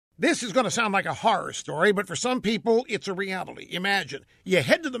This is going to sound like a horror story, but for some people, it's a reality. Imagine, you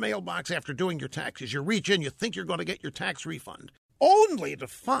head to the mailbox after doing your taxes. You reach in, you think you're going to get your tax refund, only to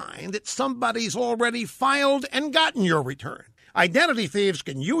find that somebody's already filed and gotten your return. Identity thieves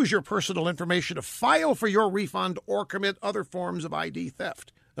can use your personal information to file for your refund or commit other forms of ID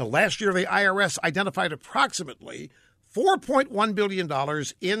theft. Now, last year, the IRS identified approximately $4.1 billion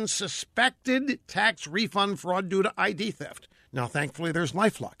in suspected tax refund fraud due to ID theft. Now, thankfully, there's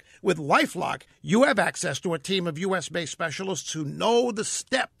LifeLock. With LifeLock, you have access to a team of U.S.-based specialists who know the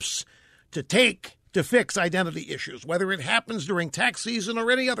steps to take to fix identity issues, whether it happens during tax season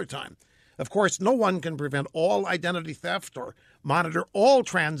or any other time. Of course, no one can prevent all identity theft or monitor all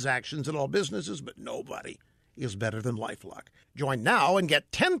transactions in all businesses, but nobody is better than LifeLock. Join now and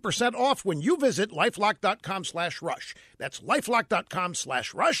get 10% off when you visit LifeLock.com/rush. That's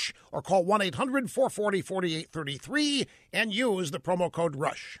LifeLock.com/rush, or call 1-800-440-4833 and use the promo code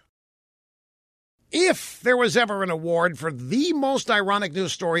RUSH. If there was ever an award for the most ironic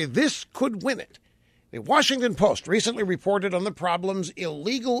news story, this could win it. The Washington Post recently reported on the problems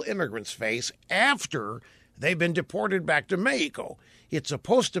illegal immigrants face after they've been deported back to Mexico. It's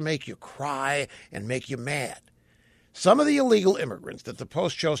supposed to make you cry and make you mad. Some of the illegal immigrants that the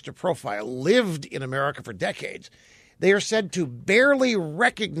Post chose to profile lived in America for decades. They are said to barely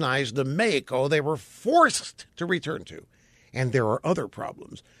recognize the Mexico they were forced to return to. And there are other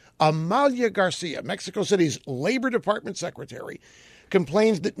problems. Amalia Garcia, Mexico City's Labor Department secretary,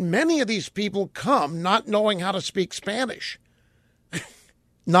 complains that many of these people come not knowing how to speak Spanish.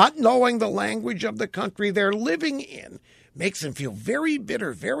 Not knowing the language of the country they're living in makes them feel very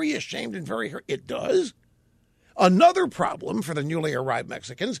bitter, very ashamed, and very hurt. It does. Another problem for the newly arrived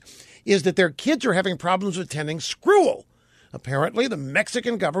Mexicans is that their kids are having problems attending school. Apparently, the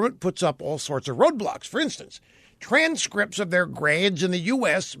Mexican government puts up all sorts of roadblocks. For instance, transcripts of their grades in the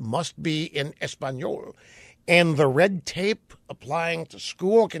U.S. must be in Espanol, and the red tape applying to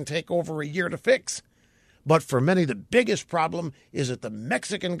school can take over a year to fix. But for many, the biggest problem is that the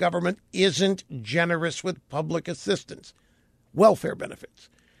Mexican government isn't generous with public assistance, welfare benefits.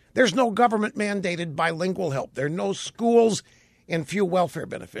 There's no government-mandated bilingual help. There are no schools and few welfare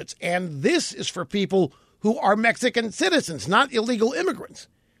benefits. And this is for people who are Mexican citizens, not illegal immigrants.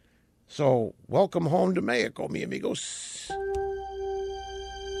 So welcome home to Mexico, mi amigos.